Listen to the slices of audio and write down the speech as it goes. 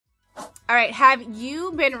All right, have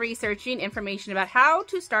you been researching information about how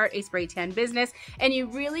to start a spray tan business and you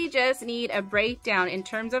really just need a breakdown in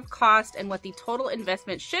terms of cost and what the total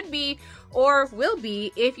investment should be or will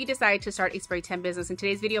be if you decide to start a spray tan business? In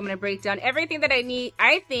today's video, I'm going to break down everything that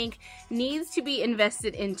I think needs to be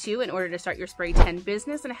invested into in order to start your spray tan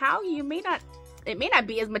business and how it may not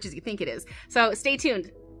be as much as you think it is. So stay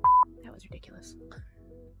tuned. That was ridiculous.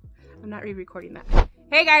 I'm not re-recording that.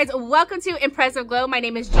 Hey guys, welcome to Impressive Glow. My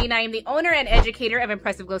name is Gina. I am the owner and educator of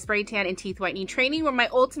Impressive Glow Spray Tan and Teeth Whitening Training, where my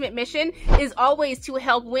ultimate mission is always to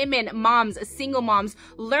help women, moms, single moms,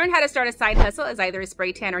 learn how to start a side hustle as either a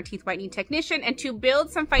spray tan or teeth whitening technician and to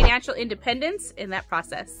build some financial independence in that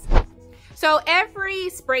process. So every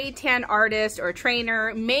spray tan artist or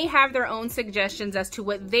trainer may have their own suggestions as to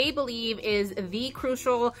what they believe is the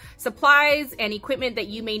crucial supplies and equipment that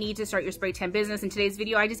you may need to start your spray tan business. In today's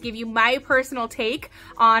video, I just give you my personal take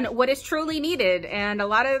on what is truly needed, and a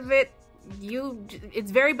lot of it it's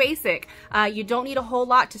very basic. You don't need a whole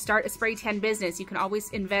lot to start a spray tan business. You can always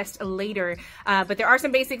invest later, but there are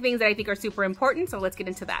some basic things that I think are super important, so let's get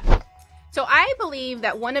into that. So I believe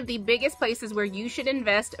that one of the biggest places where you should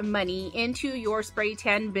invest money into your spray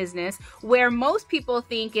tan business, where most people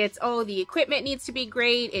think it's, oh, the equipment needs to be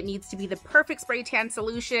great, it needs to be the perfect spray tan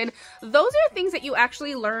solution. Those are things that you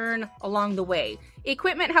actually learn along the way.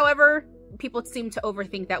 Equipment, however, people seem to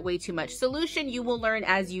overthink that way too much. Solution, you will learn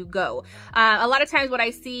as you go. A lot of times what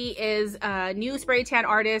I see is new spray tan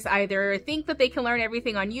artists either think that they can learn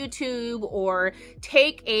everything on YouTube or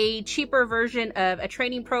take a cheaper version of a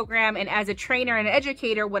training program. And as a trainer and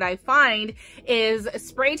educator, what I find is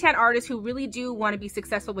spray tan artists who really do want to be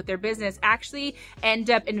successful with their business actually end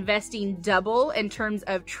up investing double in terms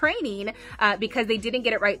of training because they didn't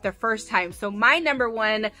get it right the first time. So my number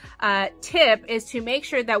one tip is to make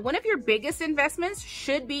sure that one of your biggest investments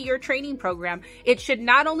should be your training program. It should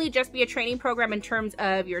not only just be a training program in terms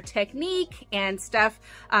of your technique and stuff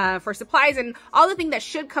for supplies and all the things that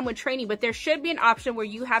should come with training, but there should be an option where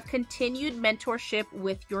you have continued mentorship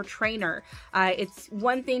with your trainer. It's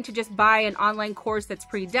one thing to just buy an online course that's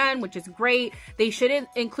pre-done, which is great. They should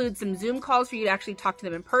include some Zoom calls for you to actually talk to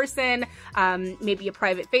them in person, maybe a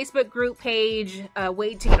private Facebook group page, a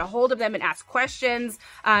way to get a hold of them and ask questions,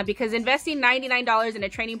 because investing $99 in a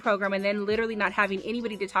training program and then literally not having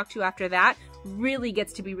anybody to talk to after that really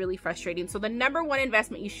gets to be really frustrating. So the number one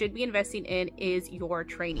investment you should be investing in is your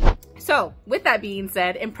training. So with that being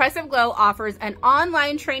said, Impressive Glow offers an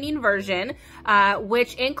online training version,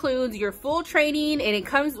 which includes your full training, and it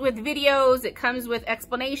comes with videos, it comes with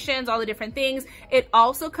explanations, all the different things. It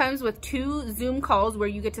also comes with 2 Zoom calls where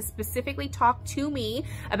you get to specifically talk to me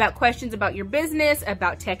about questions about your business,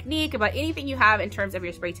 about technique, about anything you have in terms of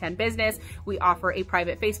your spray tan business. We offer a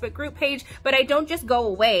private Facebook group page, but I don't just go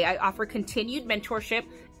away. I offer continued mentorship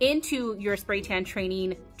into your spray tan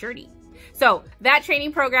training journey. So that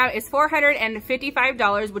training program is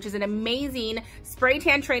 $455, which is an amazing spray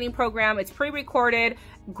tan training program. It's pre-recorded,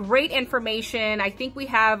 great information. I think we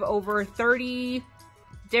have over 30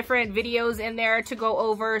 different videos in there to go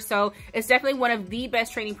over. So it's definitely one of the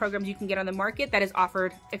best training programs you can get on the market that is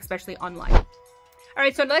offered, especially online. All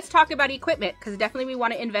right, so let's talk about equipment, because definitely we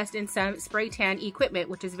want to invest in some spray tan equipment,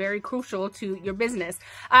 which is very crucial to your business.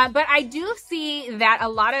 But I do see that a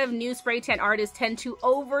lot of new spray tan artists tend to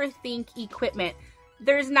overthink equipment.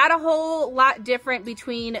 There's not a whole lot different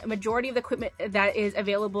between a majority of the equipment that is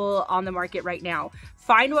available on the market right now.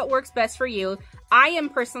 Find what works best for you. I am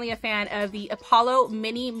personally a fan of the Apollo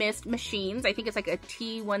Mini Mist machines. I think it's like a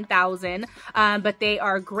T1000, but they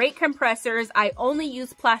are great compressors. I only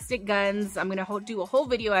use plastic guns. I'm going to do a whole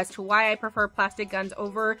video as to why I prefer plastic guns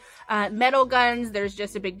over metal guns. There's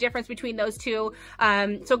just a big difference between those two.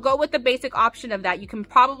 So go with the basic option of that. You can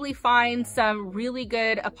probably find some really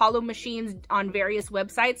good Apollo machines on various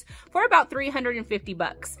websites for about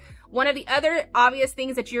 $350. One of the other obvious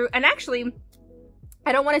things that and actually,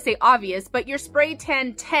 I don't want to say obvious, but your spray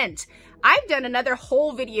tan tent. I've done another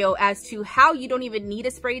whole video as to how you don't even need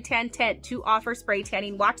a spray tan tent to offer spray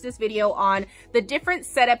tanning. Watch this video on the different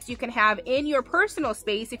setups you can have in your personal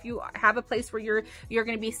space if you have a place where you're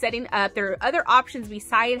going to be setting up. There are other options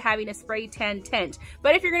besides having a spray tan tent.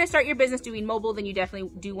 But if you're going to start your business doing mobile, then you definitely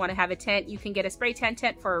do want to have a tent. You can get a spray tan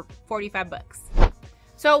tent for $45.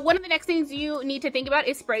 So one of the next things you need to think about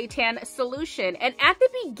is spray tan solution. And at the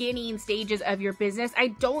beginning stages of your business, I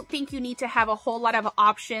don't think you need to have a whole lot of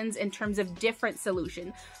options in terms of different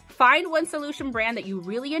solution. Find one solution brand that you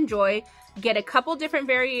really enjoy, get a couple different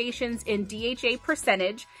variations in DHA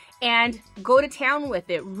percentage, and go to town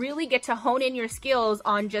with it. Really get to hone in your skills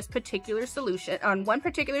on just on one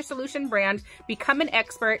particular solution brand, become an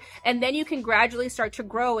expert, and then you can gradually start to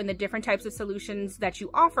grow in the different types of solutions that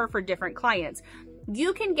you offer for different clients.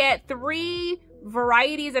 You can get 3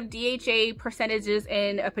 varieties of DHA percentages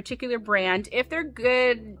in a particular brand if they're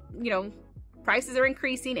good, prices are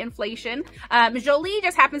increasing, inflation. Jolie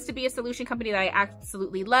just happens to be a solution company that I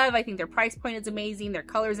absolutely love. I think their price point is amazing. Their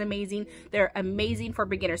color is amazing. They're amazing for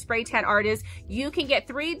beginner spray tan artists. You can get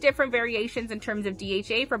 3 different variations in terms of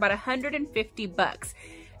DHA for about $150.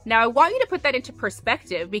 Now, I want you to put that into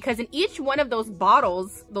perspective because in each one of those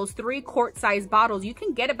bottles, those 3 quart size bottles, you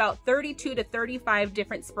can get about 32 to 35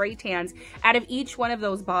 different spray tans out of each one of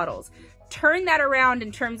those bottles. Turn that around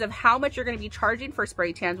in terms of how much you're going to be charging for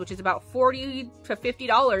spray tans, which is about $40 to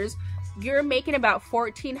 $50. You're making about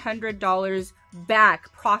 $1,400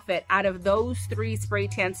 back profit out of those 3 spray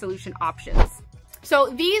tan solution options. So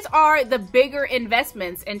these are the bigger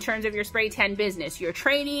investments in terms of your spray tan business, your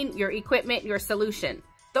training, your equipment, your solution.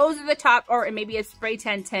 Those are the top, or maybe a spray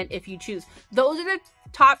tan tent if you choose. Those are the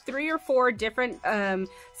top 3 or 4 different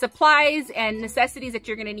supplies and necessities that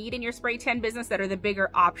you're going to need in your spray tan business that are the bigger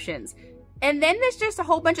options. And then there's just a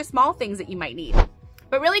whole bunch of small things that you might need.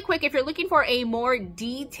 But really quick, if you're looking for a more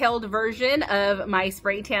detailed version of my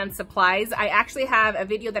spray tan supplies, I actually have a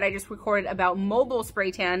video that I just recorded about mobile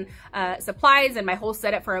spray tan supplies and my whole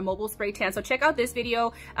setup for a mobile spray tan. So check out this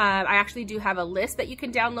video. I actually do have a list that you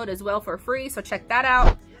can download as well for free, so check that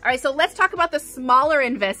out. All right, so let's talk about the smaller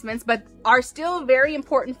investments, but are still very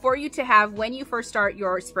important for you to have when you first start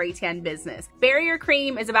your spray tan business. Barrier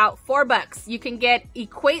cream is about $4. You can get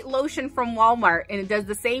Equate lotion from Walmart, and it does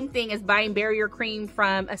the same thing as buying barrier cream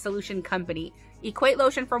from a solution company. Equate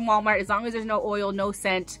lotion from Walmart, as long as there's no oil, no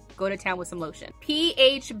scent, go to town with some lotion.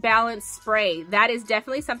 pH balance spray. That is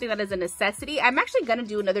definitely something that is a necessity. I'm actually gonna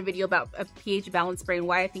do another video about a pH balance spray and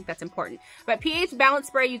why I think that's important. But pH balance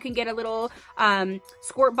spray, you can get a little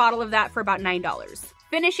squirt bottle of that for about $9.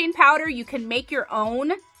 Finishing powder, you can make your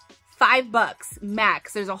own, $5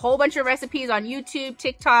 max. There's a whole bunch of recipes on YouTube,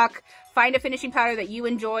 TikTok. Find a finishing powder that you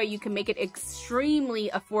enjoy. You can make it extremely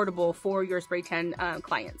affordable for your spray tan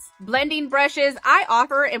clients. Blending brushes. I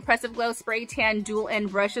offer Impressive Glow spray tan dual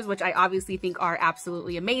end brushes, which I obviously think are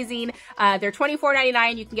absolutely amazing. They're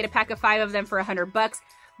 $24.99. You can get a pack of 5 of them for $100.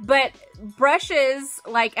 But brushes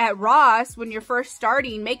like at Ross, when you're first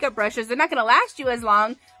starting, makeup brushes, they're not going to last you as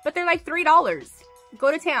long, but they're like $3. Go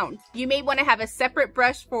to town. You may want to have a separate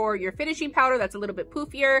brush for your finishing powder that's a little bit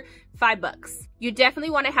poofier, $5. You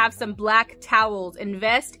definitely want to have some black towels.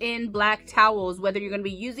 Invest in black towels, whether you're going to be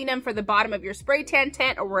using them for the bottom of your spray tan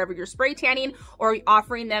tent or wherever you're spray tanning, or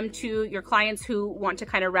offering them to your clients who want to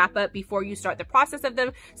kind of wrap up before you start the process of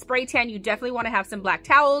the spray tan. You definitely want to have some black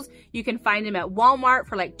towels. You can find them at Walmart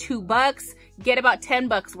for like $2. Get about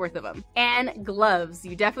 $10 worth of them. And gloves.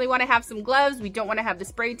 You definitely want to have some gloves. We don't want to have the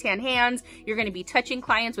spray tan hands. You're going to be touching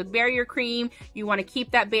clients with barrier cream. You want to keep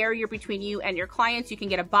that barrier between you and your clients. You can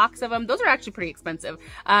get a box of them. Those are actually pretty expensive.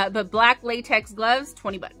 But black latex gloves,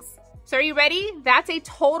 $20. So are you ready? That's a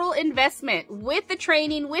total investment with the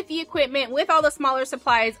training, with the equipment, with all the smaller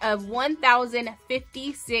supplies of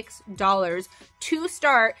 $1,056 to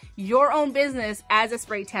start your own business as a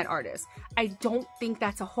spray tan artist. I don't think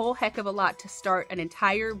that's a whole heck of a lot to start an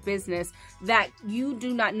entire business that you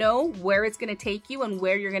do not know where it's going to take you and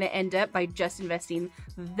where you're going to end up by just investing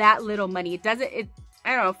that little money.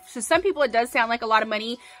 I don't know, to some people it does sound like a lot of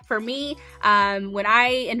money. For me, when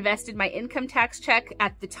I invested my income tax check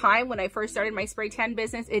at the time when I first started my spray tan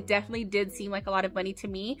business, it definitely did seem like a lot of money to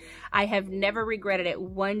me. I have never regretted it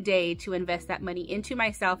one day to invest that money into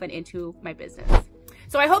myself and into my business.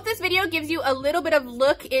 So I hope this video gives you a little bit of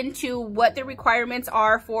look into what the requirements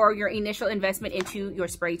are for your initial investment into your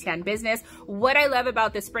spray tan business. What I love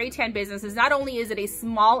about the spray tan business is not only is it a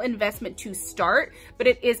small investment to start, but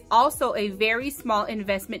it is also a very small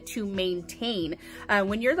investment to maintain.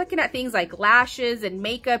 When you're looking at things like lashes and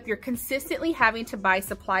makeup, you're consistently having to buy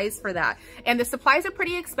supplies for that. And the supplies are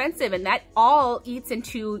pretty expensive, and that all eats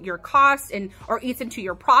into your costs or eats into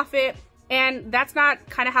your profit. And that's not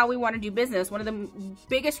kind of how we want to do business. One of the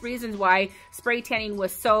biggest reasons why spray tanning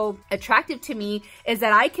was so attractive to me is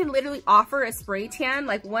that I can literally offer a spray tan,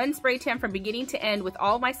 like one spray tan from beginning to end with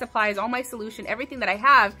all my supplies, all my solution, everything that I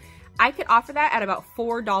have. I could offer that at about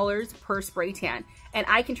 $4 per spray tan. and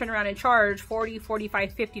I can turn around and charge $40,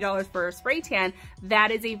 $45, $50 for a spray tan,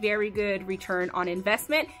 that is a very good return on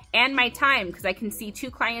investment. And my time, because I can see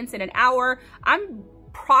 2 clients in an hour, I'm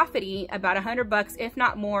profiting about $100, if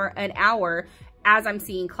not more, an hour as I'm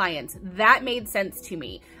seeing clients. That made sense to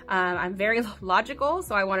me. I'm very logical,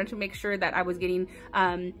 so I wanted to make sure that I was getting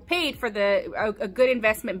paid for a good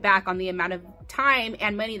investment back on the amount of time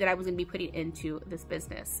and money that I was going to be putting into this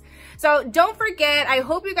business. So don't forget, I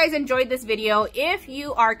hope you guys enjoyed this video. If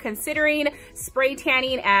you are considering spray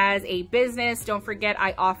tanning as a business, don't forget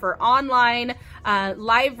I offer online,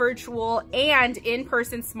 live virtual, and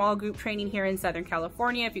in-person small group training here in Southern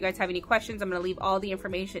California. If you guys have any questions, I'm going to leave all the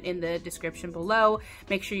information in the description below.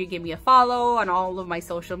 Make sure you give me a follow on all of my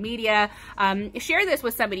social media. Share this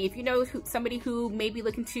with somebody. If you know somebody who may be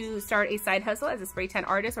looking to start a side hustle as a spray tan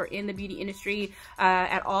artist or in the beauty industry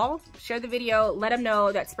at all, share the video. Let them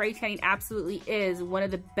know that spray tanning absolutely is one of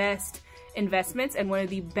the best investments and one of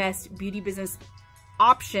the best beauty business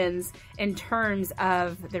options in terms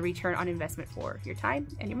of the return on investment for your time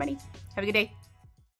and your money. Have a good day.